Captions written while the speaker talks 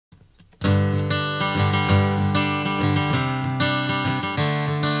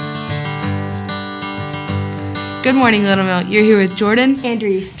Good morning, Little Mill. You're here with Jordan and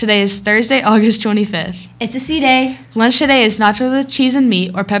Reese. Today is Thursday, August 25th. It's a C day. Lunch today is nachos with cheese and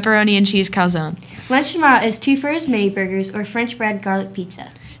meat or pepperoni and cheese calzone. Lunch tomorrow is two furs mini burgers or French bread garlic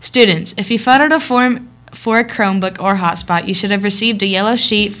pizza. Students, if you filled out a form for a Chromebook or hotspot, you should have received a yellow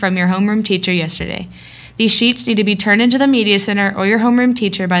sheet from your homeroom teacher yesterday. These sheets need to be turned into the media center or your homeroom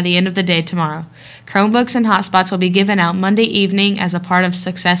teacher by the end of the day tomorrow. Chromebooks and hotspots will be given out Monday evening as a part of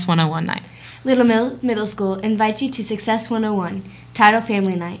Success 101 night. Little Mill Middle School invites you to Success 101, Title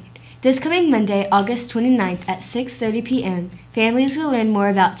Family Night. This coming Monday, August 29th at 6:30 p.m., families will learn more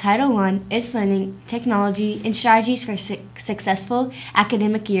about Title I, its learning, technology, and strategies for successful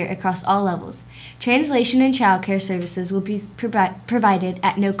academic year across all levels. Translation and childcare services will be provided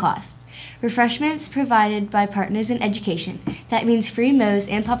at no cost. Refreshments provided by Partners in Education. That means free Moe's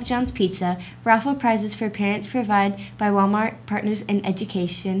and Papa John's pizza, raffle prizes for parents provided by Walmart Partners in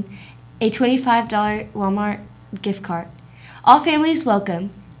Education, a $25 Walmart gift card. All families welcome.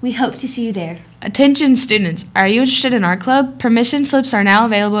 We hope to see you there. Attention students, are you interested in art club? Permission slips are now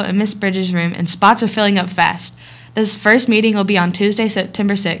available in Miss Bridges' room and spots are filling up fast. This first meeting will be on Tuesday,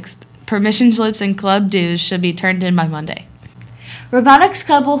 September 6th. Permission slips and club dues should be turned in by Monday. Robotics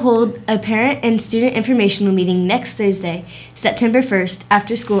Club will hold a parent and student informational meeting next Thursday, September 1st,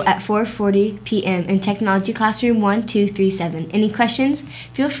 after school at 4:40 p.m. in Technology Classroom 1237. Any questions?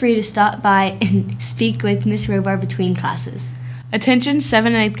 Feel free to stop by and speak with Ms. Robar between classes. Attention 7th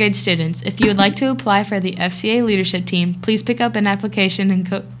and 8th grade students, if you would like to apply for the FCA leadership team, please pick up an application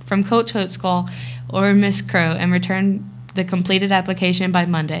from Coach Hotzcall or Ms. Crow and return the completed application by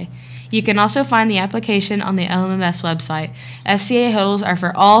Monday. You can also find the application on the LMS website. FCA huddles are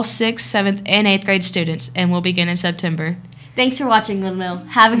for all 6th, 7th, and 8th grade students and will begin in September. Thanks for watching, Little Mill.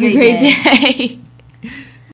 Have a great day.